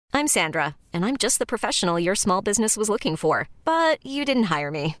I'm Sandra, and I'm just the professional your small business was looking for. But you didn't hire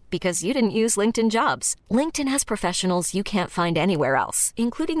me because you didn't use LinkedIn Jobs. LinkedIn has professionals you can't find anywhere else,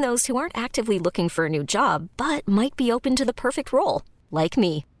 including those who aren't actively looking for a new job, but might be open to the perfect role, like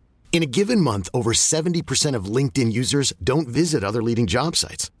me. In a given month, over 70% of LinkedIn users don't visit other leading job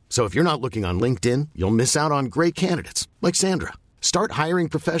sites. So if you're not looking on LinkedIn, you'll miss out on great candidates like Sandra. Start hiring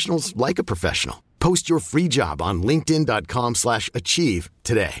professionals like a professional. Post your free job on linkedin.com/achieve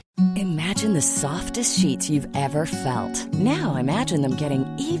today. Imagine the softest sheets you've ever felt. Now imagine them getting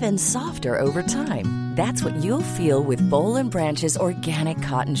even softer over time. That's what you'll feel with Boll & Branch's organic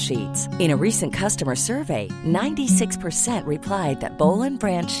cotton sheets. In a recent customer survey, 96% replied that Boll &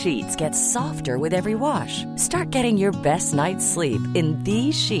 Branch sheets get softer with every wash. Start getting your best night's sleep in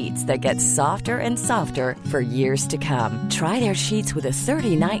these sheets that get softer and softer for years to come. Try their sheets with a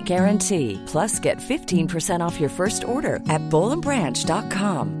 30-night guarantee. Plus, get 15% off your first order at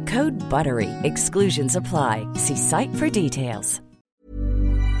bollandbranch.com. Code BUTTERY. Exclusions apply. See site for details.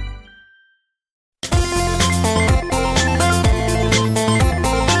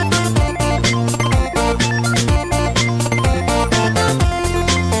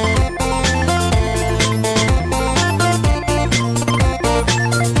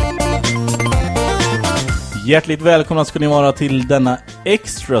 Hjärtligt välkomna ska ni vara till denna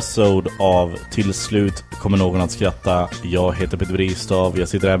extra-sod av Till slut kommer någon att skratta. Jag heter Peter Bristav, jag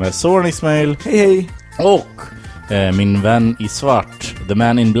sitter här med Soran Ismail. Hej hej. Och min vän i svart, The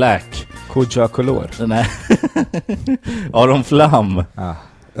Man in Black. Kodja Color. Nej. Aron Flam.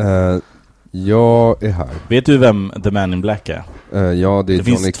 Jag är här. Vet du vem The Man in Black är? Ja, det är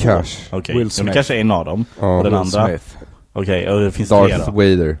Johnny Cash. Okej, Johnny Cash är en av dem. Ja, och den Will andra. Smith. Okej, och det finns Darth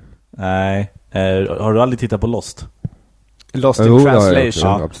Vader. Nej. Har du aldrig tittat på Lost? Lost in Translation.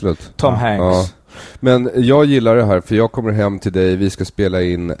 Ja, absolut. Tom Hanks. Ja. Men jag gillar det här för jag kommer hem till dig. Vi ska spela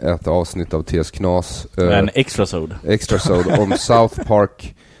in ett avsnitt av TS Knas. En extra-sod om South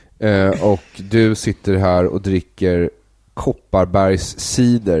Park. Och du sitter här och dricker Kopparbergs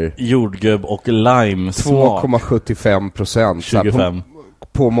cider. Jordgubb och lime smak. 2,75%. 25.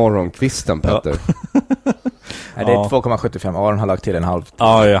 På morgonkvisten, Petter. Nej, det är 2,75. Aron har lagt till en halv.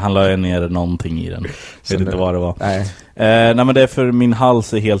 Ja, han la ner någonting i den. Vet inte vad det var. Nej. Nej, men det är för min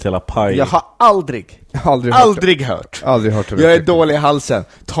hals är helt jävla paj. Jag har aldrig hört. Aldrig hört det. Jag är dålig i halsen.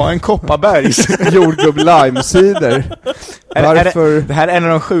 Ta en Kopparbergs jordgubb lime-cider. Varför? Det här är en av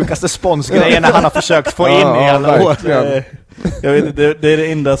de sjukaste sponsgrejerna han har försökt få in i alla år. Jag vet inte, det är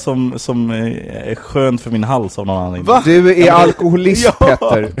det enda som är skönt för min hals av någon annan. Va? Du är alkoholist,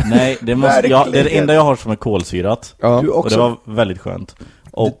 Petter. Nej, det är det enda jag har som är kolsyrat. Ja. Och det var väldigt skönt.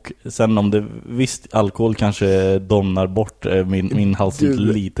 Och sen om det visst alkohol kanske domnar bort min hals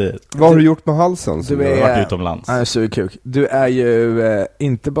lite. Vad har du gjort med halsen? Du har varit utomlands. Sugkuk. Du är ju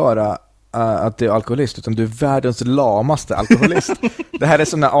inte bara att du är alkoholist, utan du är världens lamaste alkoholist. Det här är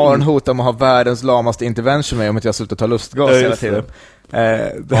som när Aron hotar om att ha världens lamaste intervention med om att jag slutar ta lustgas hela tiden.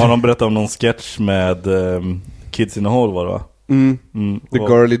 Har de berättat om någon sketch med Kids in the Hall, var det va? The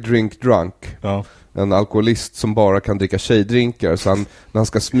girly drink drunk. Ja. En alkoholist som bara kan dricka tjejdrinkar. Så när han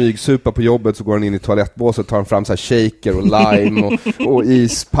ska smygsupa på jobbet så går han in i toalettbåset och tar han fram så här shaker och lime och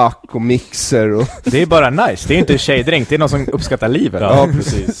ispack och mixer. Och det är bara nice, det är inte tjejdrink, det är någon som uppskattar livet. Ja,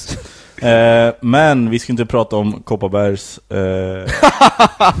 precis. Men vi ska inte prata om Kopparbergs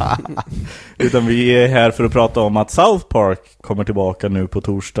utan vi är här för att prata om att South Park kommer tillbaka nu på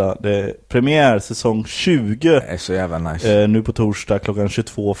torsdag. Det är premiär säsong 20. Det är så jävla nice. Nu på torsdag klockan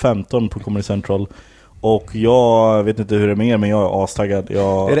 22.15 på Comedy Central. Och jag vet inte hur det är med er, men jag är astaggad. Det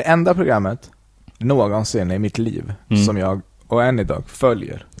är det enda programmet någonsin i mitt liv som jag och än idag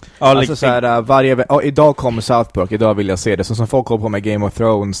följer. Ja, alltså så här, idag kommer South Park, idag vill jag se det. Som folk håller på med Game of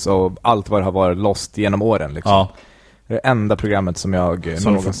Thrones och allt vad det har varit Lost genom åren liksom. Ja. Det är det enda programmet som jag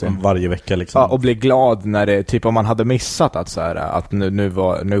någonsin varje vecka liksom. Ja, och blir glad när det typ om man hade missat att så här, att nu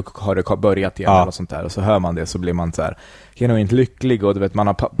har det börjat igen eller sånt där, och så hör man det så blir man så här genuint lycklig, och du vet man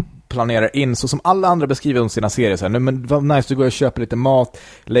har planerar in så som alla andra beskriver om sina serier så här, men vad nice, du går och köper lite mat,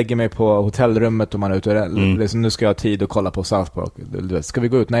 lägger mig på hotellrummet och man är ute liksom, nu ska jag ha tid att kolla på South Park. Ska vi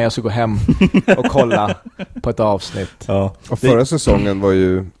gå ut? Nej, jag ska gå hem och kolla på ett avsnitt. Ja. Och förra säsongen var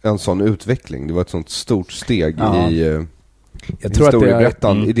ju en sån utveckling. Det var ett sånt stort steg i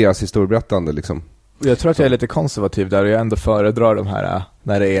historieberättande, i deras historieberättande liksom. Jag tror att jag är lite konservativ där, och jag ändå föredrar de här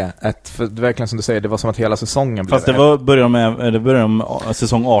när det är ett, för det är verkligen som du säger, det var som att hela säsongen blev. Fast det började med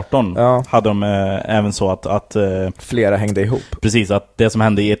säsong 18 hade de även så att flera hängde ihop. Precis, att det som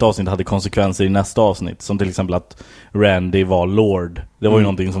hände i ett avsnitt hade konsekvenser i nästa avsnitt, som till exempel att Randy var Lord. Det var ju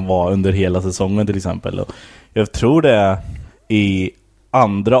någonting som var under hela säsongen till exempel. Och jag tror det är i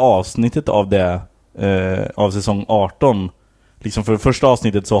andra avsnittet av det av säsong 18. Liksom för det första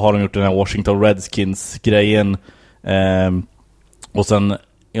avsnittet så har de gjort den här Washington Redskins-grejen. Och sen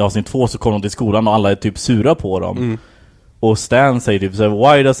i avsnitt 2 så kommer de till skolan och alla är typ sura på dem. Och Stan säger typ så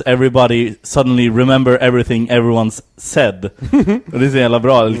här, why does everybody suddenly remember everything everyone's said? Och det är så jävla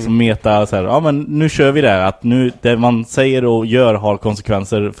bra, liksom meta så här, ja men nu kör vi det, att nu det man säger och gör har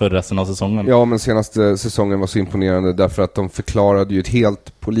konsekvenser för resten av säsongen. Ja, men senaste säsongen var så imponerande därför att de förklarade ju ett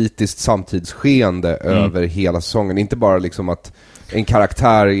helt politiskt samtidsskeende över hela säsongen. Inte bara liksom att en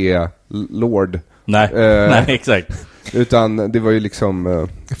karaktär är Lord. Nej, nej exakt. Utan det var ju liksom...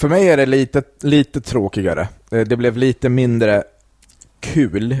 För mig är det lite tråkigare. Det blev lite mindre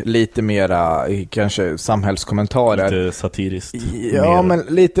kul, lite mera kanske samhällskommentarer. Lite satiriskt. Ja, men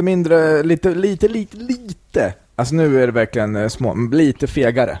lite mindre, lite. Alltså nu är det verkligen lite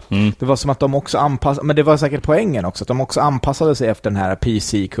fegare. Det var som att de också anpassade, men det var säkert poängen också, att de också anpassade sig efter den här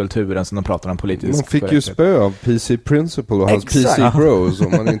PC-kulturen som de pratar om politiskt. Man fick ju spö av PC Principle och hans PC Bros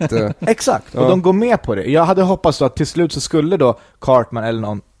om man inte... Exakt, och de går med på det. Jag hade hoppats då att till slut så skulle då Cartman eller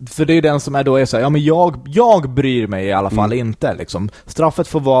någon, för det är ju den som är då är så här, ja men jag bryr mig i alla fall inte liksom. Straffet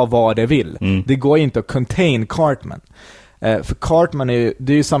får vara vad det vill. Det går inte att contain Cartman. För Cartman det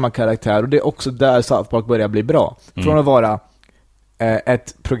är ju samma karaktär och det är också där South Park börjar bli bra. Från att vara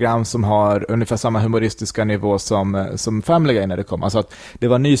ett program som har ungefär samma humoristiska nivå som Family Guy när det kom. Alltså att det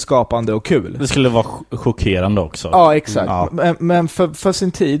var nyskapande och kul. Det skulle vara chockerande också. Ja, exakt. Men för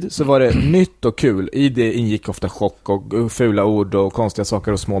sin tid så var det nytt och kul. I det ingick ofta chock och fula ord och konstiga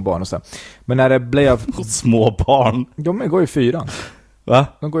saker och små barn och så. Men när det blev... Små barn? De går i 4. Va?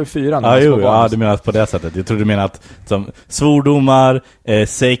 De går i 4. Ja, du menar på det sättet. Jag tror du menar att som, svordomar,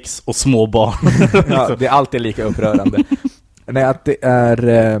 sex och små barn. Ja, det är alltid lika upprörande. Nej, att det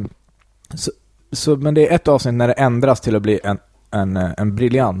är men det är ett avsnitt när det ändras till att bli en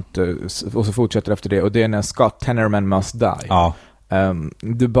briljant och så fortsätter efter det, och det är när Scott Tenorman Must Die. Ja.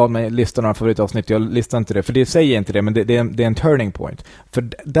 Du bad mig lista några favoritavsnitt. Jag listar inte det, för det säger inte det, men det är en turning point. För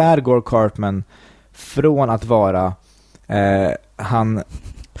där går Cartman från att vara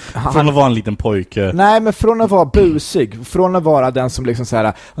från att vara en liten pojke. Nej, men från att vara busig, från att vara den som liksom så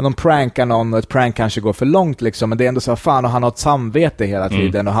här, de prankar någon och ett prank kanske går för långt liksom, men det är ändå så här, fan, och han har ett samvete hela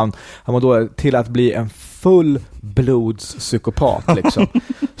tiden och han var då till att bli en fullblodspsykopat liksom.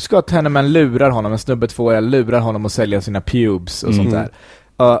 Scott Tenorman lurar honom, en snubbe 2 lurar honom att sälja sina pubes och sånt där.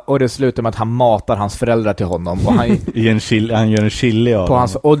 Och det slutar med att han matar hans föräldrar till honom och han gör en chili av på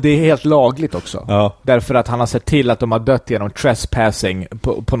hans, och det är helt lagligt också. Ja. Därför att han har sett till att de har dött genom trespassing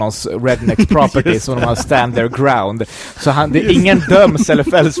på någons redneck property som de har stand their ground. Så det är ingen döms eller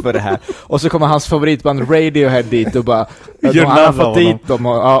fälls för det här. Och så kommer hans favoritband Radiohead dit och bara han har fått dit dem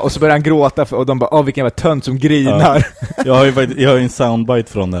och så börjar han gråta och de bara, vilken jävla tönt som grinar. Ja. Jag har ju en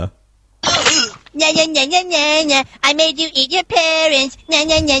soundbite från det. Nya, nya, nya, nya, nya. I made you eat your parents. Nya,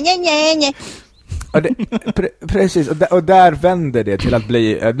 nya, nya, nya, nya. Precis, och där vänder det till att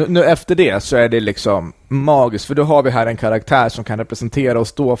bli nu efter det så är det liksom magiskt, för då har vi här en karaktär som kan representera och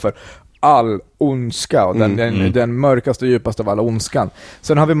stå för all ondska och den mörkaste och djupaste av alla ondskan.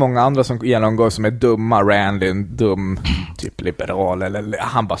 Sen har vi många andra som genomgår som är dumma. Randy, en dum typ liberal, eller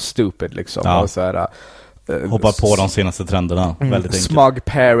han bara stupid liksom. Ja. Och så här, hoppar på de senaste trenderna. Väldigt enkelt. Smug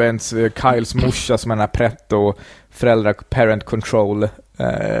parents, Kyles morsa som är pretto, föräldrar parent control.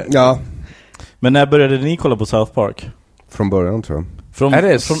 Ja. Men när började ni kolla på South Park? Från början, tror jag. Från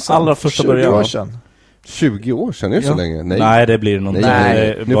allra första början. 20 år sedan. 20 år sedan, är det så länge? Nej, det blir nog.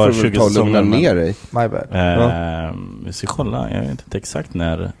 Nej. Nu får du ta och lugna ner dig. My bad. Vi ska kolla, jag vet inte exakt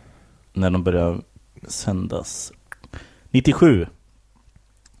när de började sändas. 97.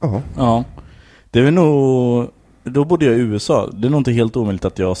 Ja. Det är nog... Då bodde jag i USA. Det är nog inte helt omöjligt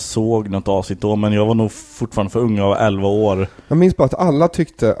att jag såg något avsnitt då, men jag var nog fortfarande för ung, jag var 11 år. Jag minns bara att alla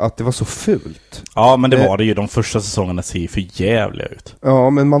tyckte att det var så fult. Ja, men det var det ju. De första säsongerna ser för jävliga ut. Ja,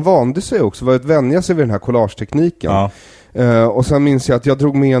 men man vande sig också. Var att vänja sig vid den här collagetekniken. Ja. Och sen minns jag att jag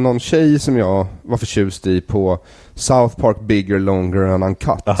drog med någon tjej som jag var förtjust i på South Park Bigger, Longer and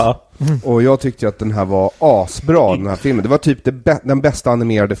Uncut. Aha. Och jag tyckte att den här var asbra, den här filmen. Det var typ den bästa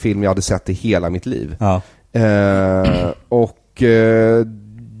animerade film jag hade sett i hela mitt liv. Ja.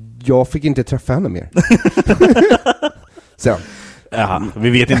 Jag fick inte träffa henne mer. Sen. Ja, vi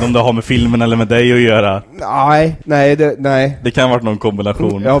vet inte om det har med filmen eller med dig att göra. Nej. Det kan ha varit någon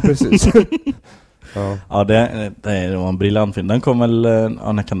kombination. Ja, precis. Ja, det var en briljant film. Den kom väl...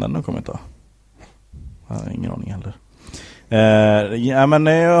 när kan den ha kommit då? Jag har ingen aning heller.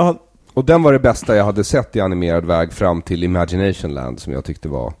 Och den var det bästa jag hade sett i animerad väg fram till Imagination Land, som jag tyckte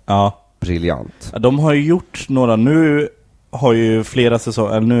var briljant. De har ju gjort några nu. har ju flera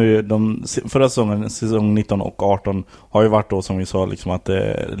säsonger, nu förra säsongen, säsong 19 och 18 har ju varit då som vi sa liksom att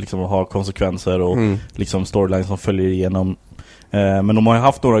det liksom har konsekvenser och liksom storylines som följer igenom. Men de har ju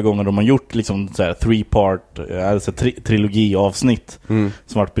haft några gånger de har gjort liksom så här 3-part, alltså trilogiavsnitt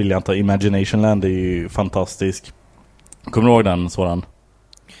som varit briljanta. Imaginationland är ju fantastisk. Kommer du ihåg den sådan?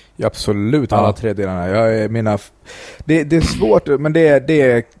 Ja, absolut, alla 3 delarna. Det är svårt, men det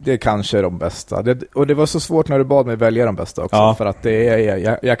är kanske de bästa. Och det var så svårt när du bad mig välja de bästa också. För att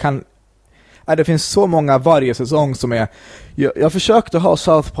jag kan... Det finns så många varje säsong som är... Jag försökte ha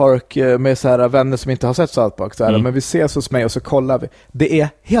South Park med så här vänner som inte har sett South Park så här, men vi ses hos mig och så kollar vi. Det är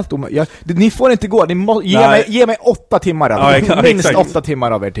helt omöjligt. Ni får inte gå. Ge mig 8 timmar. Minst 8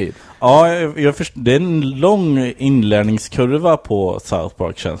 timmar av er tid. Ja, det är en lång inlärningskurva på South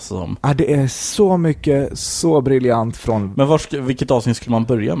Park känns det som. Ja, det är så mycket, så briljant från... Men vilket avsnitt skulle man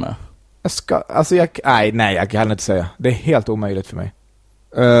börja med? Jag kan inte säga. Det är helt omöjligt för mig.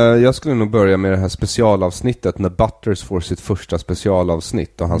 Jag skulle nog börja med det här specialavsnittet när Butters får sitt första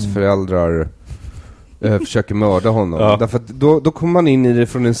specialavsnitt och hans föräldrar försöker mörda honom. Därför att då kommer man in i det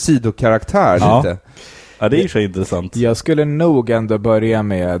från en sidokaraktär lite. Ja, det är ju så intressant. Jag skulle nog ändå börja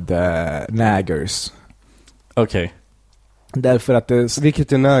med Naggers. Okej. Därför att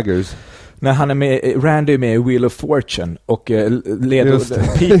vilket är Naggers? När han är med, Randy är med i Wheel of Fortune och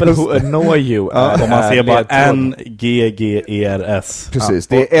people who annoy you. Om man ser bara N-G-G-E-R-S. Precis,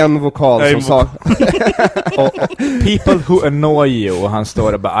 det är en vokal som sa people who annoy you. Och han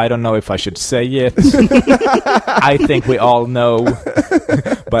står där bara, I don't know if I should say it. I think we all know.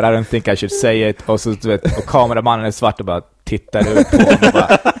 But I don't think I should say it. Och så och kameramannen är svart och bara tittar ut på honom och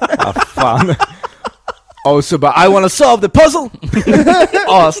bara, fan. Och så bara, I wanna solve the puzzle.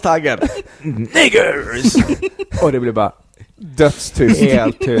 Astaggad. Niggers. Och det blir bara dödstyst.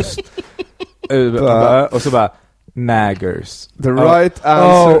 Helt tyst. Och så bara Naggers. The right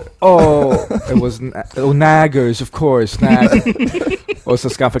answer. It was Naggers, of course. Och så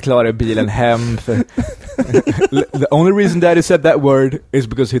ska han förklara i bilen hem för the only reason Daddy said that word is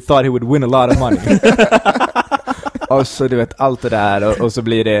because he thought he would win a lot of money. Och så du vet allt det där och så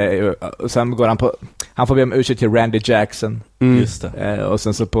blir det och sen går han får be om ursäkt till Randy Jackson. Just det. Och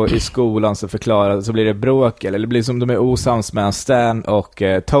sen så i skolan så förklarar så blir det bråk eller det blir som de är osams med Stan och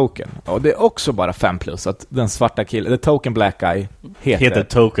Token. Och det är också bara 5+ att den svarta killen, the Token Black Guy heter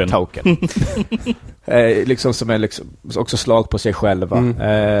Token. Liksom som är liksom också slag på sig själva.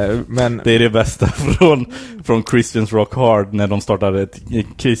 Men det är det bästa från Christians Rock Hard när de startade ett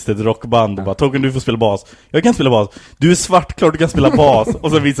kristet rockband och bara, Token, du får spela bas. Jag kan spela bas. Du är svart, klart du kan spela bas.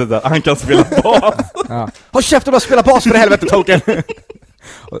 Och så visar det att han kan spela bas. Håll käften och spela bas för helvete, Token.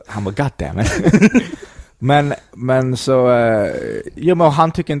 Och han bara, goddammit. Men så men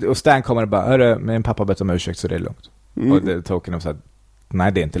han tycker inte, och Stan kommer och bara, hörru, min pappa bett om ursäkt så det är lugnt. Och det Token har sagt,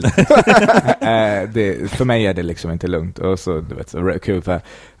 nej, det är inte lugnt. För mig är det liksom inte lugnt. Och så, du vet, så kul för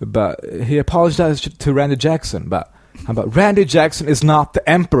he apologized to Randy Jackson. Han bara, Randy Jackson is not the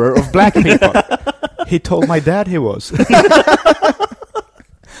emperor of black people. He told my dad he was.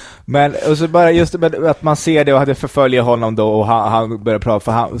 Men och så bara just att man ser det och hade förföljer honom då och han börjar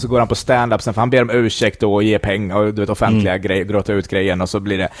prata så går han på stand-up sen för han ber om ursäkt då och ger pengar och du vet offentliga grejer, gråter ut grejen och så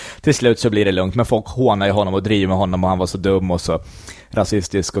blir det till slut så blir det lugnt, men folk hånar ju honom och driver med honom och han var så dum och så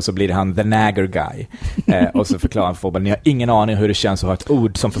rasistisk och så blir det han the nagger guy. Och så förklarar han för folk, ni har ingen aning hur det känns att ha ett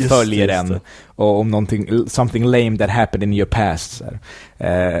ord som förföljer en och om something lame that happened in your past så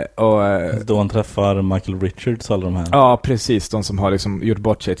och då han träffar Michael Richards och alla de här. Ja, precis, de som har liksom gjort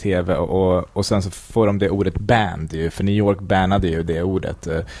bort sig i tv och sen så får de det ordet banned ju, för New York bannade ju det ordet.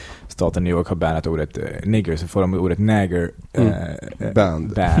 Staten New York har bannat ordet nigger, så får de ordet nagger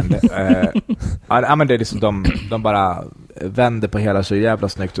band. Ja, men det är liksom de bara vänder på hela så jävla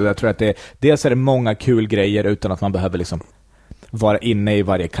snyggt och jag tror att dels är det många kul grejer utan att man behöver liksom vara inne i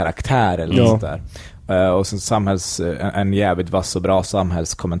varje karaktär eller något där. Och sen en jävligt vass och bra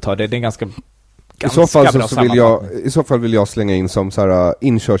samhällskommentar. Det är en ganska I så fall vill jag slänga in som så här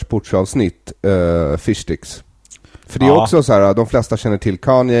inkörsportsavsnitt Fish Sticks. För det är också så här, de flesta känner till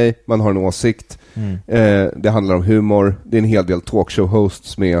Kanye, man har en åsikt. Det handlar om humor, det är en hel del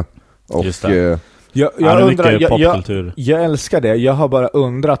talkshow-hosts med och jag älskar det. Jag har bara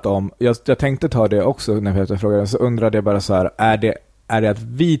undrat om jag tänkte ta det också när jag frågade, så undrade jag bara så här, är det att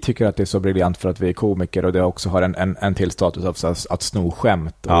vi tycker att det är så briljant för att vi är komiker och det också har en till status av att sno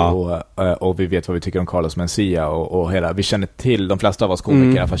skämt och vi vet vad vi tycker om Carlos Mencia och hela, vi känner till, de flesta av oss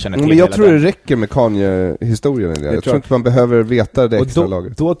komiker för känner till. Men jag tror det räcker med Kanye-historien. Jag tror inte man behöver veta det extra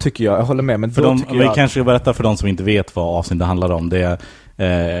laget. Då tycker jag håller med, men för vi kanske ska berätta för de som inte vet vad avsnittet handlar om. Det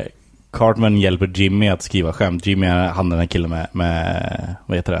är Cartman hjälper Jimmy att skriva skämt. Jimmy är han den här killen med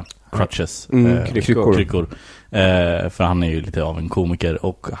vad heter det? Crutches. Kryckor. För han är ju lite av en komiker.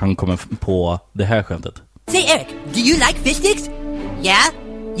 Och han kommer på det här skämtet. Say Eric, do you like fish sticks? Yeah?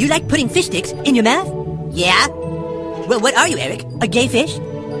 You like putting fish sticks in your mouth? Yeah? Well, what are you, Eric? A gay fish?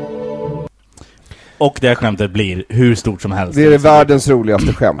 Och det här skämtet blir hur stort som helst. Det är världens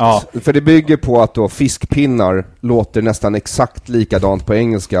roligaste skämt. Ja. För det bygger på att då fiskpinnar låter nästan exakt likadant på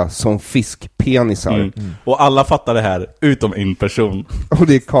engelska som fiskpenisar. Och alla fattar det här, utom en person. Och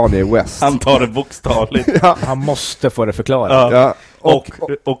det är Kanye West. Han tar det bokstavligt. Ja. Han måste få det förklarat. Ja.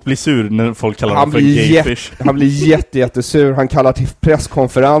 Och blir sur när folk kallar honom för gayfish. Han blir jättesur. Han kallar till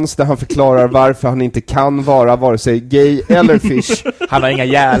presskonferens där han förklarar varför han inte kan vara vare sig gay eller fish. Han har inga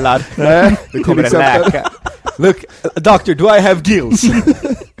jälar. Nej, det kommer en läkare. Look, doctor, do I have gills?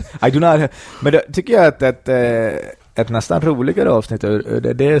 I do not have... Men det tycker jag att ett nästan roligare avsnitt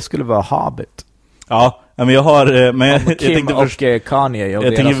det skulle vara Hobbit. Ja, men jag har... Men jag tänkte och Kanye.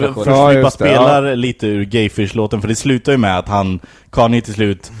 Jag tänker först vi bara spelar lite ur Gayfish-låten. För det slutar ju med att Kanye till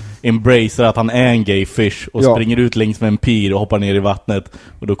slut embracear att han är en gayfish och springer ut längs med en pir och hoppar ner i vattnet.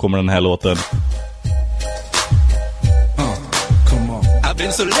 Och då kommer den här låten. Come on. I've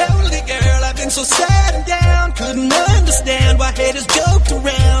been so lonely, girl. I've been so sad and down. Couldn't understand why haters joked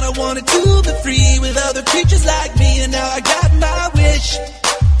around. I wanted to be free with other creatures like me. And now I got my wish.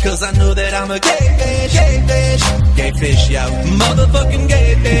 Cause I know that I'm a gay fish, yo. Motherfucking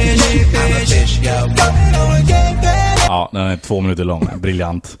gay fish, I'm a fish, yo. Going on a gay fish. Ja, den är 2 minuter lång,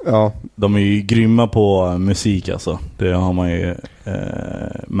 briljant. Ja. De är ju grymma på musik alltså. Det har man ju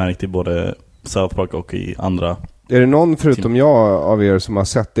märkt i både South Park och i andra. Är det någon förutom jag av er som har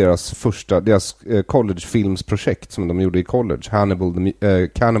sett deras college-filmsprojekt som de gjorde i college?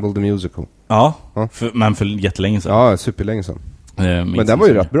 Cannibal the Musical. Ja. Men för jättelänge sedan. Ja, superlänge sedan. Men den var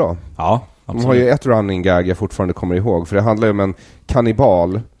ju rätt bra. Ja, absolut. De har ju ett running gag jag fortfarande kommer ihåg. För det handlar ju om en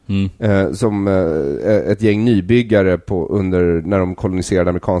kannibal som ett gäng nybyggare när de koloniserade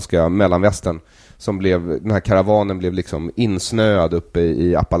amerikanska mellanvästern. Den här karavanen blev liksom insnöad uppe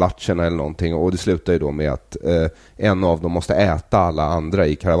i Appalacherna eller någonting. Och det slutar ju då med att en av dem måste äta alla andra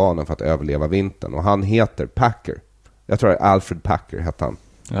i karavanen för att överleva vintern. Och han heter Packer. Jag tror det är Alfred Packer hette han.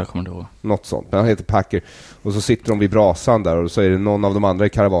 Jag kommer inte ihåg. Något sånt. Men han heter Packer. Och så sitter de vid brasan där och så är det någon av de andra i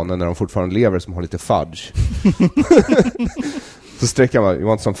karavanen när de fortfarande lever som har lite fudge. Så sträcker man, you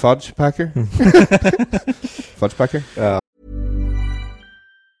want some fudge, Packer? Fudge, Packer?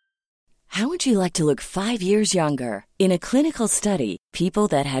 How would you like to look 5 years younger? In a clinical study, people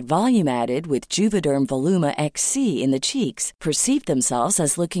that had volume added with Juvederm Voluma XC in the cheeks perceived themselves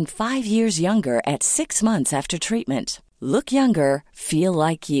as looking 5 years younger at 6 months after treatment. Look younger, feel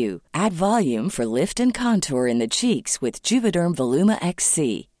like you. Add volume for lift and contour in the cheeks with Juvederm Voluma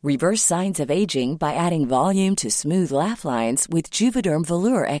XC. Reverse signs of aging by adding volume to smooth laugh lines with Juvederm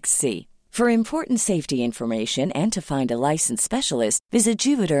Volure XC. For important safety information and to find a licensed specialist, visit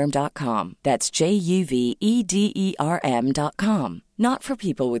Juvederm.com. That's JUVEDERM.com. Not for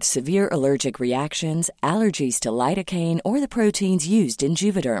people with severe allergic reactions, allergies to lidocaine, or the proteins used in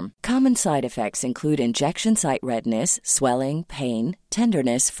Juvederm. Common side effects include injection site redness, swelling, pain,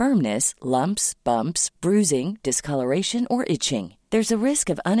 tenderness, firmness, lumps, bumps, bruising, discoloration, or itching. There's a risk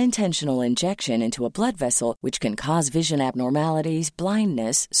of unintentional injection into a blood vessel, which can cause vision abnormalities,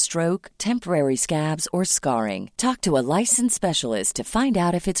 blindness, stroke, temporary scabs, or scarring. Talk to a licensed specialist to find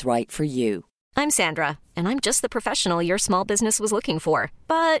out if it's right for you. I'm Sandra, and I'm just the professional your small business was looking for.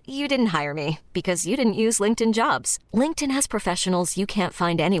 But you didn't hire me because you didn't use LinkedIn Jobs. LinkedIn has professionals you can't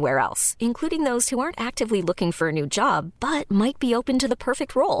find anywhere else, including those who aren't actively looking for a new job, but might be open to the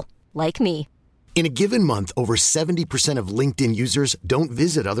perfect role, like me. In a given month, over 70% of LinkedIn users don't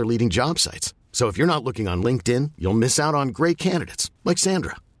visit other leading job sites. So if you're not looking on LinkedIn, you'll miss out on great candidates like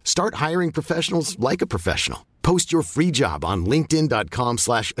Sandra. Start hiring professionals like a professional. Post your free job on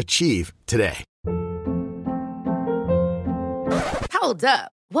linkedin.com/achieve today. Hold up.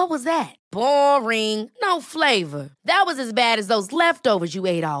 What was that? Boring. No flavor. That was as bad as those leftovers you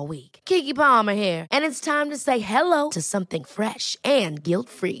ate all week. Keke Palmer here, and it's time to say hello to something fresh and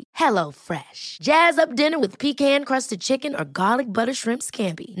guilt-free. Hello Fresh. Jazz up dinner with pecan-crusted chicken or garlic butter shrimp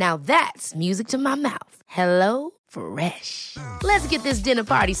scampi. Now that's music to my mouth. Hello Fresh. Let's get this dinner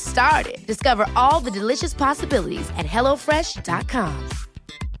party started. Discover all the delicious possibilities at hellofresh.com.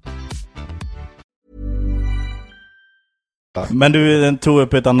 Men du tog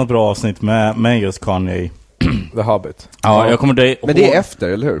upp ett annat bra avsnitt med just Kanye. The Hobbit. Ja, jag kommer ihåg. Men det är efter,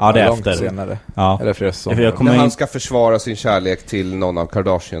 eller hur? Ja, det är långt efter. senare. Ja. Eller flera säsonger. När han ska försvara sin kärlek till någon av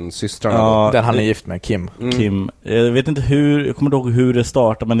Kardashian-systrarna. Ja, den han är gift med, Kim. Kim. Jag vet inte hur, jag kommer ihåg hur det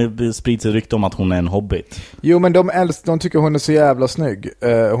startar, men det sprids ett rykte om att hon är en hobbit. Jo, men de tycker hon är så jävla snygg.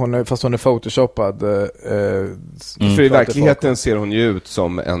 Fast hon är photoshoppad. För i verkligheten ser hon ju ut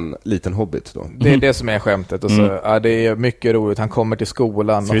som en liten hobbit då. Det är det som är skämtet. Och så, det är mycket roligt. Han kommer till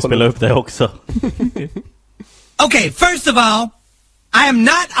skolan. Ska vi spela upp det också? Okay, first of all, I am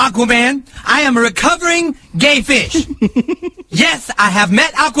not Aquaman. I am a recovering gay fish. Yes, I have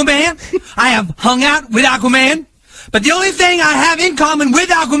met Aquaman. I have hung out with Aquaman. But the only thing I have in common with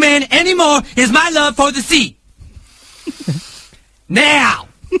Aquaman anymore is my love for the sea. Now,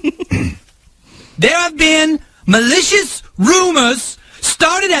 there have been malicious rumors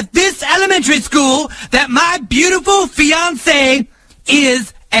started at this elementary school that my beautiful fiancé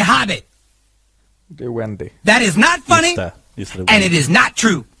is a hobbit. Det är Wendy. That is not funny, Just det, and it is not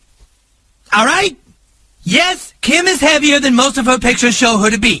true. All right? Yes, Kim is heavier than most of her pictures show her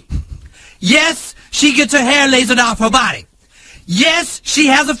to be. Yes, she gets her hair lasered off her body. Yes, she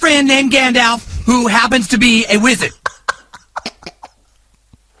has a friend named Gandalf who happens to be a wizard.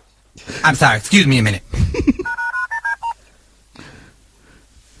 I'm sorry, excuse me a minute.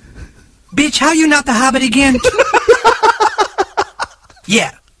 Bitch, how you not the Hobbit again?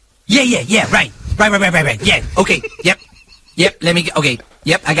 Yeah, right. Right. Yeah, okay, yep, let me, okay,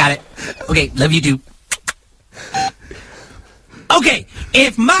 yep, I got it. Okay, love you too. Okay,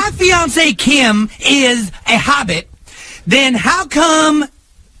 if my fiancée Kim is a hobbit, then how come,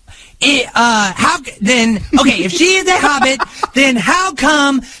 if she is a hobbit, then how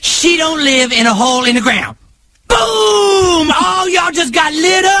come she don't live in a hole in the ground? Boom! Oh, y'all just got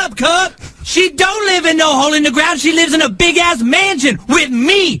lit up, cup. She don't live in no hole in the ground. She lives in a big-ass mansion with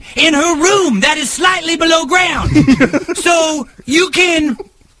me in her room that is slightly below ground. So you can...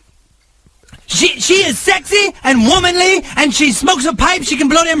 She is sexy and womanly, and she smokes a pipe. She can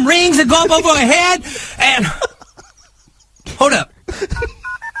blow them rings that go up over her head. And... Hold up.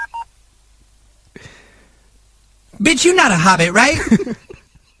 Bitch, you're not a hobbit, right?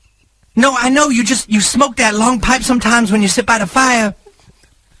 No, I know, you smoke that long pipe sometimes when you sit by the fire.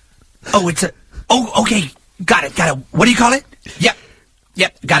 Oh, okay, got it. What do you call it?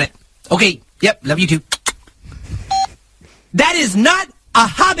 Yep, got it. Okay, yep, love you too. That is not a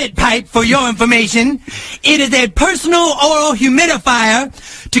hobbit pipe, for your information. It is a personal oral humidifier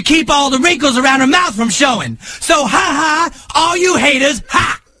to keep all the wrinkles around her mouth from showing. So, ha, all you haters,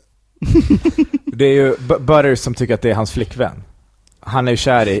 ha! Det är ju Butter som tycker att det är hans flickvän. Han är ju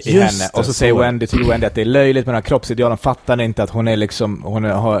kär i henne. Och så säger Wendy till Wendy att det är löjligt med den här kroppsidealen. Fattar inte att hon är liksom, hon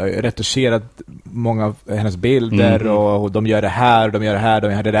har retuscherat många av hennes bilder och de gör det här, de gör det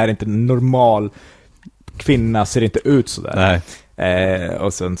här, det där är inte normal. Kvinna ser inte ut sådär. Nej.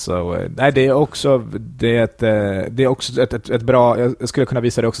 Och sen så nej, det är också ett bra, jag skulle kunna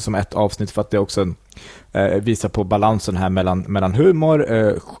visa det också som ett avsnitt för att det också visar på balansen här mellan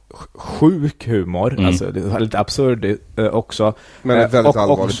humor, sjuk humor, alltså det är lite absurd också, men ett väldigt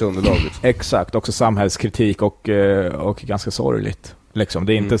allvarligt underlag liksom. Exakt, också samhällskritik och ganska sorgligt liksom.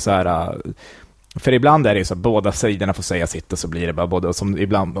 Det är inte så här, för ibland är det så att båda sidorna får säga sitt och så blir det bara både, som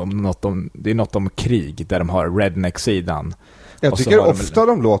ibland det är något om krig där de har redneck-sidan. Jag tycker ofta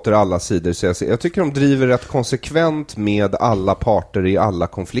de låter alla sidor säga sig. Jag tycker de driver rätt konsekvent med alla parter i alla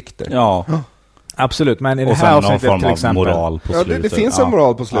konflikter. Ja. Absolut, men i det och här avsnittet avsnittet till exempel moral på slutet. Det finns en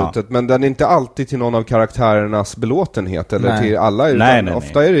moral på slutet, men den är inte alltid till någon av karaktärernas belåtenhet eller till alla, utan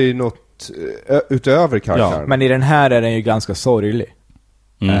ofta är det ju något utöver karaktärerna. Men i den här är den ju ganska sorglig.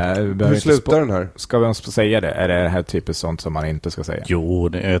 Hur slutar den här? Ska vi ens säga det? Är det här typiskt sånt som man inte ska säga? Jo,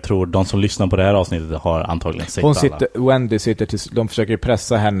 jag tror de som lyssnar på det här avsnittet har antagligen sett Wendy sitter de försöker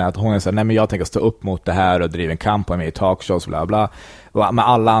pressa henne att hon är så nej men jag tänker stå upp mot det här och driva en kamp med i talkshows bla bla. Men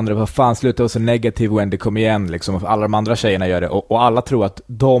alla andra, vad fan, sluta vara så negativ, Wendy, kom igen liksom. Alla de andra tjejerna gör det och alla tror att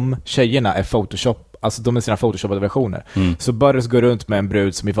de tjejerna är Photoshop. Alltså de är sina photoshopade versioner. Så Burris går runt med en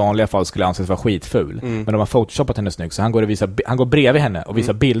brud som i vanliga fall skulle anses vara skitful. Men de har photoshopat henne snyggt. Så han går bredvid henne och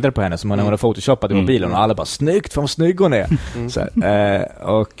visar bilder på henne som hon har photoshopat i mobilen. Och alla bara, snyggt, fan vad snygg hon är.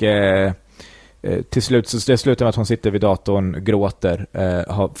 Till slut så det slutar med att hon sitter vid datorn, gråter,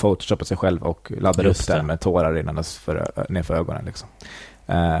 har photoshopat sig själv och laddar upp den med tårar rinnandes nerför ögonen liksom.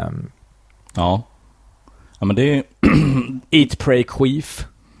 Ja, men det är Eat, Pray, Queef.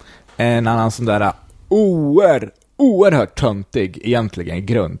 En annan sån där oerhört töntig egentligen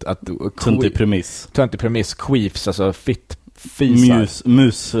grund att töntig premiss queefs, alltså fisar.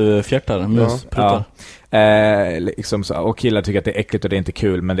 Musfjärtar, muspruttar. Liksom så, och killar tycker att det är äckligt och det är inte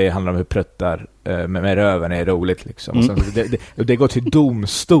kul, men det handlar om hur pruttar med röven är roligt liksom. Och sen, det går till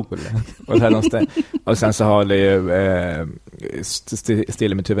domstol och sen så har det ju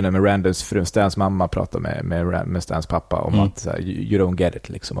Stille med tuven med Randos fru, Stans mamma pratar med Stans pappa om att så här, you don't get it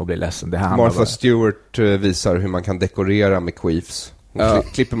liksom, och blir ledsen. Det här Martha Stewart visar hur man kan dekorera med queefs. Hon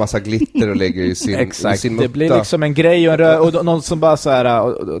klipper massa glitter och lägger i sin, exakt. I sin mutta. Det blir liksom en grej och någon som bara så här,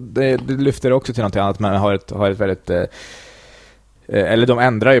 och det lyfter också till något annat, men har ett väldigt eller de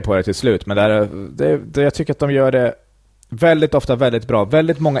ändrar ju på det till slut, men jag tycker att de gör det väldigt ofta väldigt bra.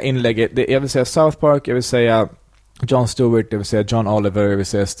 Väldigt många inlägg. Jag vill säga South Park, jag vill säga Jon Stewart, jag vill säga John Oliver, jag vill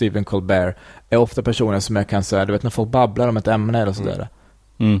säga Stephen Colbert är ofta personer som jag kan säga, du vet när folk babblar om ett ämne eller sådär.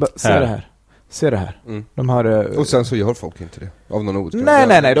 Se det här. De har, och sen så gör folk inte det av någon ord.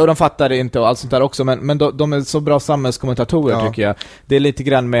 Nej, de fattar det inte och allt sånt där också, men de är så bra samhällskommentatorer tycker jag. Det är lite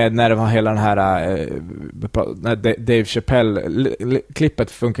grann med när det var hela den här när Dave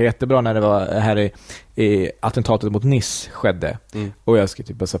Chappelle-klippet funkar jättebra när det var här i attentatet mot Nice skedde. Och jag ska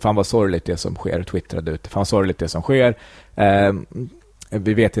typ säga, fan vad sorgligt det som sker, twittrade ut. Fan vad sorgligt det som sker.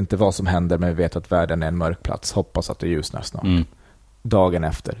 Vi vet inte vad som händer, men vi vet att världen är en mörk plats. Hoppas att det ljusnar snart. Dagen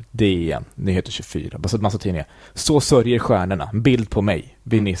efter, DN, Nyheter 24, bara så massa tidningar. Så sörjer stjärnorna, en bild på mig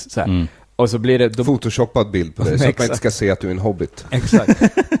vid Nice, så här. Och så blir det photoshoppad bild på dig så att man inte ska se att du är en hobbit. Exakt.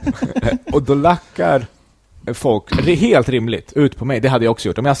 Och då lackar folk, det är helt rimligt, ut på mig. Det hade jag också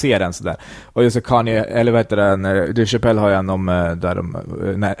gjort, om jag ser den sådär. Och just så Kanye, eller vad heter det, när Chappelle har en om där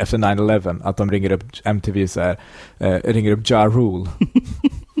efter 9/11 att de ringer upp MTV så här, ringer upp Ja Rule.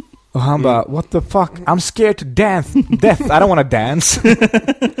 Och han bara, what the fuck? I'm scared to death. I don't want to dance.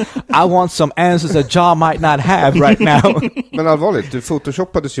 I want some answers that Ja might not have right now. Men allvarligt, du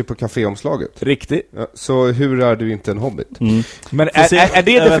photoshoppades ju på kaféomslaget. Riktigt. Ja, så hur är du inte en hobbit? Men är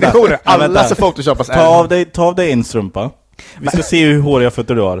det definitionen? Alla som photoshopas Ta av dig en strumpa. Vi ska se hur håriga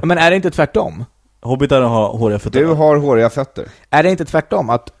fötter du har. Men är det inte tvärtom? Hobbitar har håriga fötter. Du har håriga fötter. Är det inte tvärtom?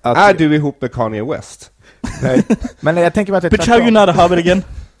 Att är du ihop med Kanye West? Nej. Men jag tänker mig att det är tvärtom. But how you not a hobbit again?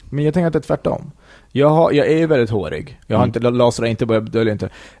 Men jag tänker att det är tvärtom. Jag är ju väldigt hårig. Jag har inte lasrat, inte börjat dölja inte.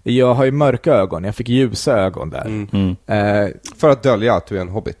 Jag har ju mörka ögon. Jag fick ljusa ögon där. För att dölja att du är en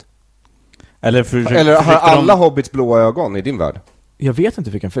hobbit. Eller har alla hobbits blåa ögon i din värld? Jag vet inte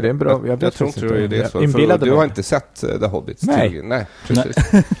vilken, för det är en bra... Jag tror inte det är så. Du har inte sett The Hobbits. Nej, precis.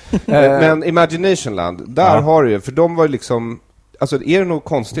 Men Imaginationland, där har du ju, för de var ju liksom... Alltså, är det nog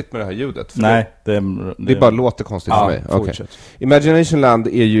konstigt med det här ljudet? För nej, det bara låter konstigt för mig. Okay. Imaginationland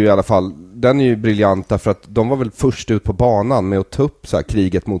är ju i alla fall, den är ju briljant därför att de var väl först ut på banan med att ta upp så här,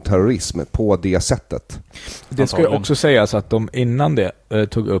 kriget mot terrorism på det sättet. Det ska ju också sägas att de innan det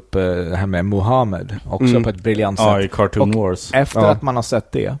tog upp det här med Mohammed också på ett briljant sätt. Ja, i Cartoon Wars. Efter att man har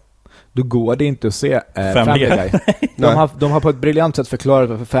sett det, då går det inte att se Family Guy. De har på ett briljant sätt förklarat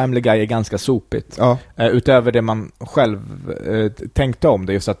varför Family Guy är ganska sopigt. Utöver det man själv tänkte om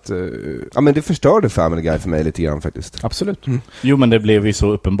det, just att... Ja, men det förstörde Family Guy för mig lite grann faktiskt. Absolut. Jo, men det blev ju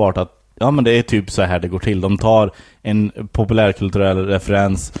så uppenbart att ja, men det är typ så här det går till. De tar en populärkulturell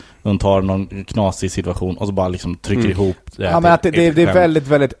referens, de tar någon knasig situation och så bara liksom trycker ihop det här. Ja, men att det är väldigt,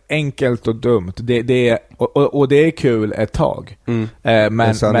 väldigt enkelt och dumt. Det är kul ett tag.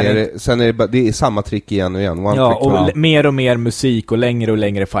 Men sen är det är samma trick igen och igen. Och mer och mer musik och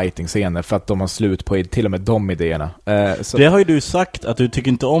längre fighting-scener för att de har slut på till och med de idéerna. Så. Det har ju du sagt att du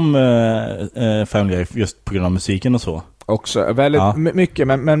tycker inte om Family Guy just på grund av musiken och så. Också väldigt mycket,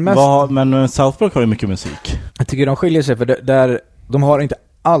 men mest... Men South Park har ju mycket musik. Jag tycker de skiljer sig, för där de har inte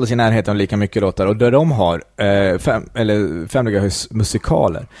alls i närheten lika mycket låtar, och där de har Family Guy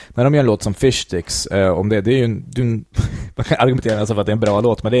musikaler. När de gör en låt som Fish Sticks, om det är ju man kan argumentera alltså för att det är en bra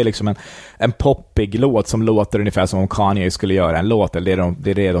låt, men det är liksom en poppig låt som låter ungefär som om Kanye skulle göra en låt, eller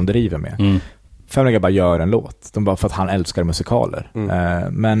det är det de driver med. Family Guy bara gör en låt. De bara för att han älskar musikaler.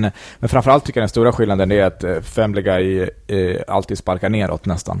 Men framförallt tycker jag den stora skillnaden är att Family Guy alltid sparkar neråt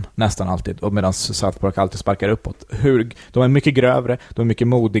nästan alltid. Och medan South Park alltid sparkar uppåt. De är mycket grövre, de är mycket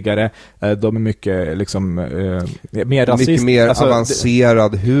modigare, de är mycket liksom mer rasist. Mycket mer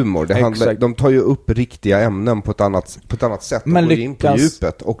avancerad humor. De tar ju upp riktiga ämnen på ett annat sätt. Men och går in på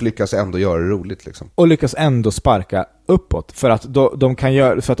djupet och lyckas ändå göra det roligt liksom. Och lyckas ändå sparka uppåt, för att de kan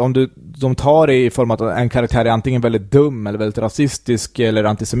göra, för att om de tar det i form att en karaktär är antingen väldigt dum eller väldigt rasistisk eller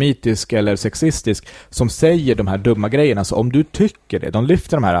antisemitisk eller sexistisk som säger de här dumma grejerna, så om du tycker det, de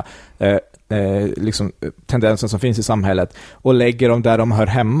lyfter de här liksom tendensen som finns i samhället och lägger dem där de hör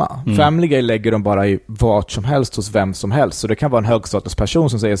hemma. Family Guy lägger dem bara i vad som helst hos vem som helst. Så det kan vara en högstatusperson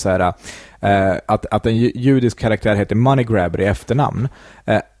som säger så här att en judisk karaktär heter Money Grabber i efternamn.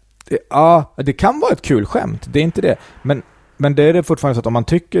 Ja, det kan vara ett kul skämt. Det är inte det. Men det är det fortfarande så att om man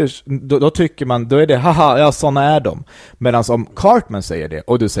tycker, då tycker man, då är det haha, ja, såna är de. Medan om Cartman säger det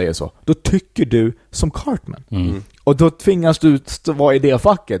och du säger så, då tycker du som Cartman. Och då tvingas du vara i det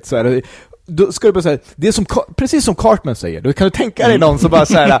facket. Så är det, då ska du bara säga, det är som, precis som Cartman säger. Då kan du tänka dig någon som bara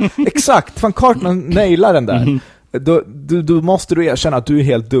säger exakt, fan Cartman nailar den där. Då måste du erkänna att du är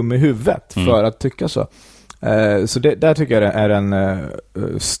helt dum i huvudet för att tycka så. Så där tycker jag är den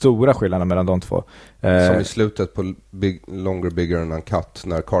stora skillnaden mellan de två. Som i slutet på Longer, Bigger and Uncut,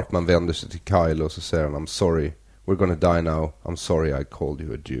 när Cartman vänder sig till Kyle och så säger han, I'm sorry, we're gonna die now, I'm sorry I called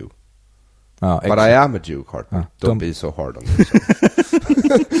you a Jew. But I am a Jew, Cartman. Don't be so hard on yourself.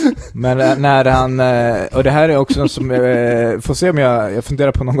 Men när han, och det här är också något som får se om jag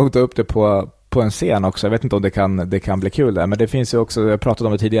funderar på någon gång att ta upp det på en scen också. Jag vet inte om det kan bli kul där. Men det finns ju också, jag pratade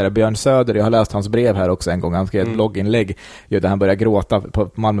om det tidigare, Björn Söder, jag har läst hans brev här också en gång. Han skrev ett blogginlägg där han började gråta på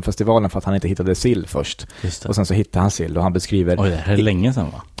Malmöfestivalen för att han inte hittade sill först. Och sen så hittade han sill och han beskriver... Oj, det här är länge sedan,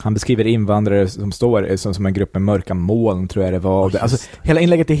 va? Han beskriver invandrare som står som en grupp med mörka moln, tror jag det var. Alltså, hela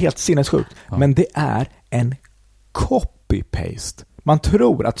inlägget är helt sinnessjukt. Ja. Men det är en copy-paste. Man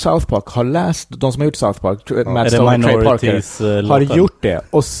tror att South Park har läst, de som har gjort South Park, Matt Stone och Trey Parker, har gjort det.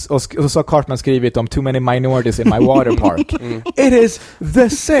 Och så har Cartman skrivit om too many minorities in my water park. It is the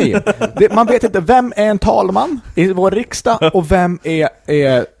same. Man vet inte vem är en talman i vår riksdag och vem är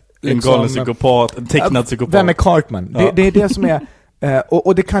liksom, en galen psykopat, en tecknad psykopat. Vem är Cartman? Ja. Det är det som är...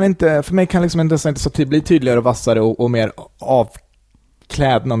 och det kan inte, för mig kan liksom inte så bli tydligare och vassare och mer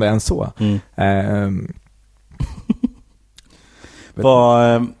avklädnande än så.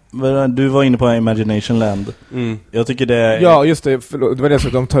 Du var inne på Imagination Land. Jag tycker det... Ja, just det. Förlåt, det var det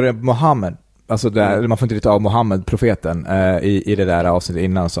som de tar Mohammed. Alltså där, man får inte rita av Mohammed, profeten, i det där avsnittet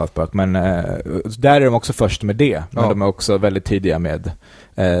innan South Park. Men där är de också först med det. Men de är också väldigt tidiga med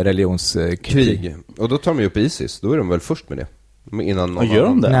religionskrig. Och då tar de ju upp ISIS. Då är de väl först med det. Innan någon gör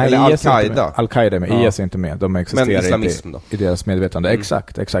de det? Nej, Al-Qaida. Al-Qaida med. IS är inte med. De existerar i deras medvetande.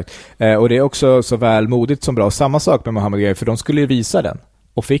 Exakt. Och det är också så väl modigt som bra. Samma sak med Mohammed Gay, för de skulle ju visa den.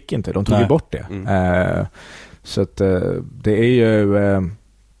 Och fick inte. De tog ju bort det. Så att det är ju...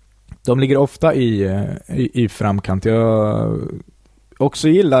 de ligger ofta i framkant. Jag också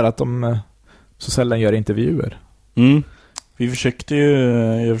gillar att de så sällan gör intervjuer. Jag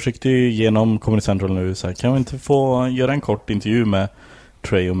försökte ju genom Comedy Central nu så här, kan vi inte få göra en kort intervju med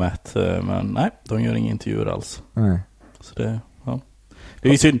Trey och Matt, men nej, de gör inga intervjuer alls. Nej. Så det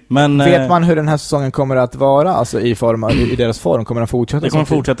är ju synd, men vet man hur den här säsongen kommer att vara, alltså i deras form, kommer den fortsätta? Det kommer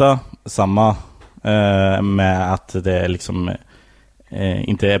fortsätta samma med att det är liksom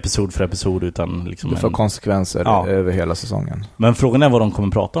inte episod för episod utan liksom det får konsekvenser över hela säsongen. Men frågan är vad de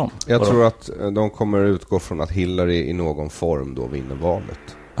kommer prata om. Jag tror att de kommer utgå från att Hillary i någon form då vinner valet.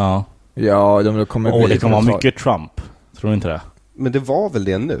 Ja, det kommer det kommer vara mycket Trump. Tror du inte det? Men det var väl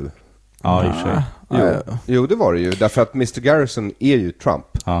det nu? Ja, i och för sig. Jo, det var det ju. Därför att Mr. Garrison är ju Trump.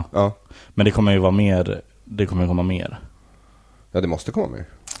 Ja. Men det kommer ju vara mer. Det kommer komma mer. Ja, det måste komma mer.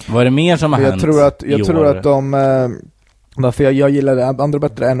 Vad är det mer som har hänt? Jag tror att de... Varför jag gillar andra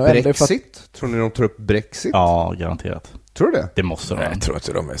bättre än Brexit? Tror ni de tar upp Brexit? Ja, garanterat. Tror du det? Det måste de. Jag tror att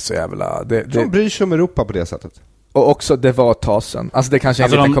de är så jävla... De bryr sig om Europa på det sättet. Och också det var tasen. Alltså det kanske är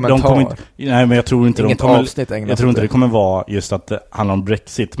en liten kommentar. Nej, men jag tror inte jag tror inte det kommer vara just att det handlar om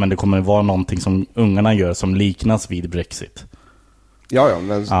Brexit, men det kommer vara någonting som ungarna gör som liknas vid Brexit. Ja,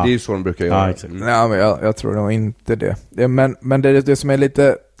 men det är ju så de brukar göra. Ja, men jag tror nog inte det. Men det som är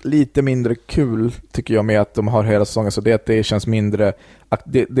lite mindre kul tycker jag med att de har hela säsongen, så det känns mindre,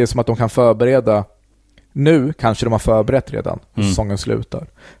 det är som att de kan förbereda nu, kanske de har förberett redan säsongen slutar,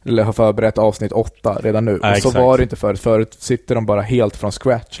 eller har förberett avsnitt 8 redan nu, och så var det inte förut sitter de bara helt från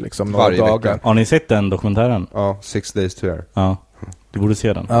scratch liksom, några dagar. Har ni sett den dokumentären? Ja, 6 Days to Air. Ja, du borde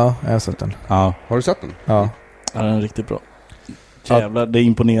se den. Ja, jag har sett den. Ja. Har du sett den? Ja, den är riktigt bra. Jävlar, det är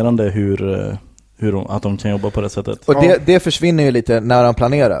imponerande hur att de kan jobba på det sättet. Och det försvinner ju lite när de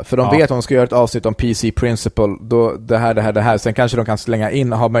planerar. För de vet att de ska göra ett avsnitt om PC Principle. Då det här. Sen kanske de kan slänga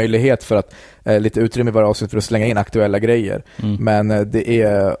in, ha möjlighet för att lite utrymme i varje avsnitt för att slänga in aktuella grejer. Men det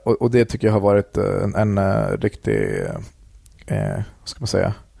är, och det tycker jag har varit en riktig vad ska man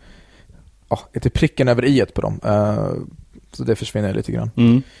säga, ett pricken över i-et på dem. Så det försvinner lite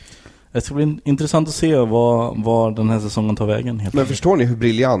grann. Det ska bli intressant att se vad den här säsongen tar vägen. Men förstår ni hur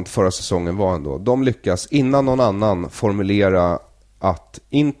briljant förra säsongen var ändå? De lyckas innan någon annan formulera att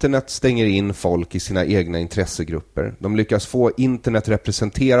internet stänger in folk i sina egna intressegrupper. De lyckas få internet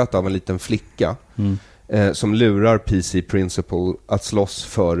representerat av en liten flicka som lurar PC Principal att slåss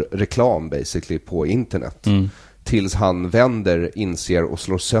för reklam basically på internet. Tills han vänder, inser och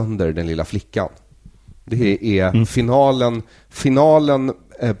slår sönder den lilla flickan. Det är finalen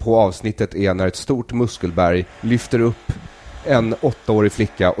på avsnittet är när ett stort muskelberg lyfter upp en 8-årig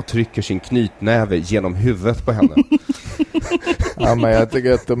flicka och trycker sin knytnäve genom huvudet på henne. Ja, men jag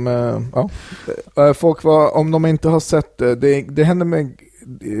tycker att folk om de inte har sett det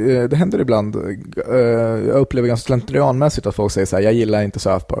händer ibland. Jag upplever ganska slentrianmässigt att folk säger så här: jag gillar inte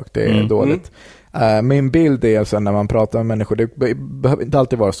South Park, det är dåligt. Min bild är alltså när man pratar med människor, det behöver inte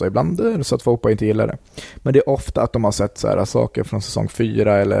alltid vara så, ibland är det så att folk bara inte gillar det, men det är ofta att de har sett så här saker från säsong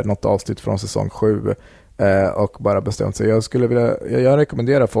 4 eller något avsnitt från säsong 7 och bara bestämt sig. Jag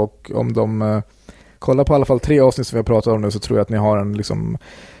rekommenderar folk, om de kollar på i alla fall 3 avsnitt som vi har pratat om nu, så tror jag att ni har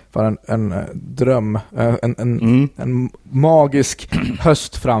en dröm, en magisk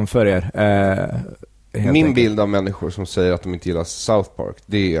höst framför er. Min bild av människor som säger att de inte gillar South Park,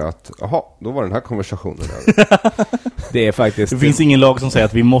 det är att, då var den här konversationen det är faktiskt... Det finns ingen lag som säger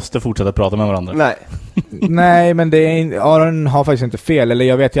att vi måste fortsätta prata med varandra. Nej, men Aron har faktiskt inte fel. Eller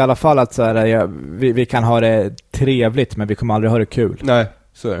jag vet i alla fall att så här, vi kan ha det trevligt, men vi kommer aldrig ha det kul. Nej,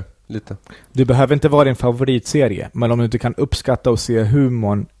 så är det. Lite. Du behöver inte vara din favoritserie, men om du inte kan uppskatta och se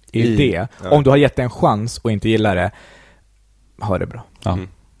humorn i det, om du har gett en chans och inte gillar det, ha det bra. Ja.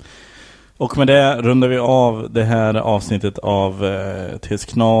 Och med det rundar vi av det här avsnittet av TS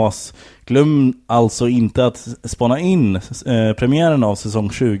Knas. Glöm alltså inte att spana in premiären av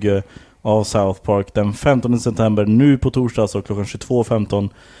säsong 20 av South Park den 15 september, nu på torsdag, så klockan 22.15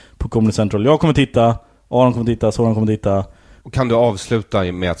 på Comedy Central. Jag kommer titta, Aron kommer titta, Soran kommer titta. Och kan du avsluta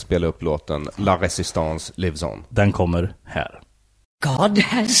med att spela upp låten La Resistance Lives On? Den kommer här. God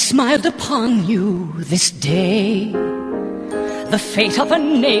has smiled upon you this day, the fate of a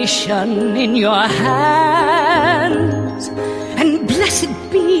nation in your hands, and blessed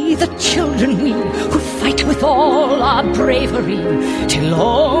be the children we who fight with all our bravery till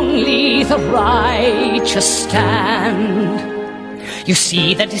only the righteous stand. You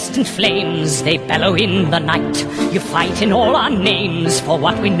see the distant flames, they bellow in the night. You fight in all our names for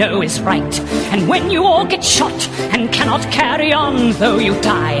what we know is right. And when you all get shot and cannot carry on, though you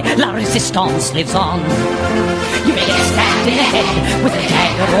die, la resistance lives on. You may get stabbed in the head with a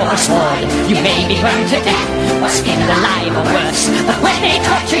dagger or a sword. You may be burned to death or skinned alive or worse. But when they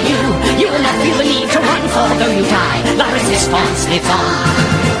torture you, you will not feel the need to run, for though you die, la resistance lives on.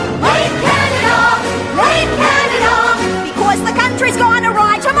 Rain Canada! Rain Canada! Because the country's gone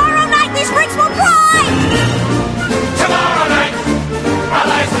awry. Tomorrow night these freaks will cry. Tomorrow night, our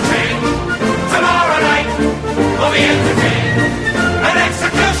lives will change. Tomorrow night, we'll be entertained. An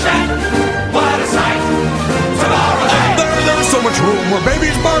execution, what a sight. Tomorrow night. There's so much room where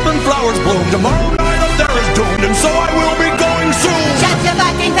babies barb and flowers bloom. Tomorrow night up there is doomed, and so I will be going soon. Shut your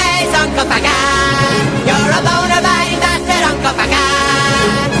fucking face, Uncle Pagan. You're a bona fide bastard, Uncle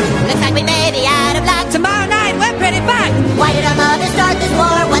Pagan. Looks like we may be out of luck. Tomorrow night, we're pretty fine. Why did our mother start this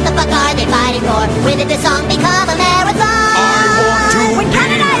war? What the fuck are they fighting for? When did this song become a marathon? When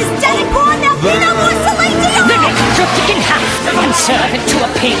Canada is dead and gone, there'll be no more Celine Dion. They may cut your dick in half and serve it to a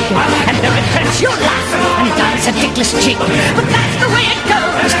pig, and they'll refresh your laugh and dance a dickless jig. But that's the way it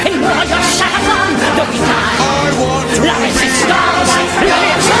goes. In war you're shut upon, though we die. I want to La resistance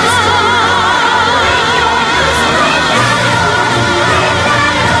lives on.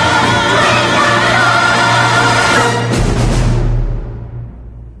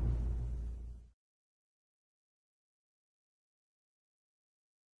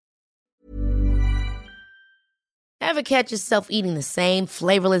 Ever catch yourself eating the same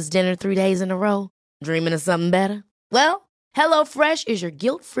flavorless dinner 3 days in a row? Dreaming of something better? Well, HelloFresh is your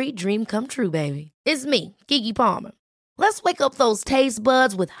guilt-free dream come true, baby. It's me, Keke Palmer. Let's wake up those taste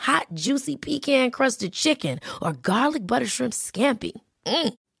buds with hot, juicy pecan-crusted chicken or garlic butter shrimp scampi.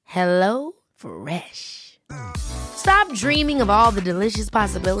 Hello Fresh. Stop dreaming of all the delicious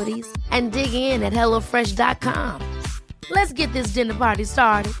possibilities and dig in at HelloFresh.com. Let's get this dinner party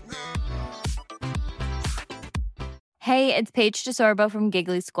started. Hey, it's Paige DeSorbo from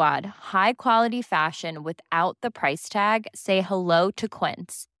Giggly Squad. High quality fashion without the price tag. Say hello to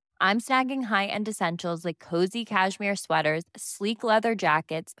Quince. I'm snagging high-end essentials like cozy cashmere sweaters, sleek leather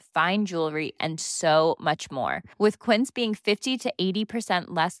jackets, fine jewelry, and so much more. With Quince being 50 to 80%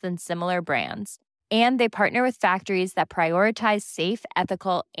 less than similar brands. And they partner with factories that prioritize safe,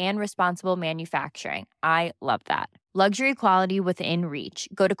 ethical, and responsible manufacturing. I love that. Luxury quality within reach.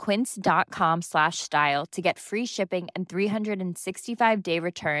 Go to quince.com/style to get free shipping and 365-day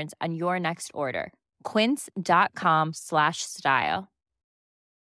returns on your next order. Quince.com/style.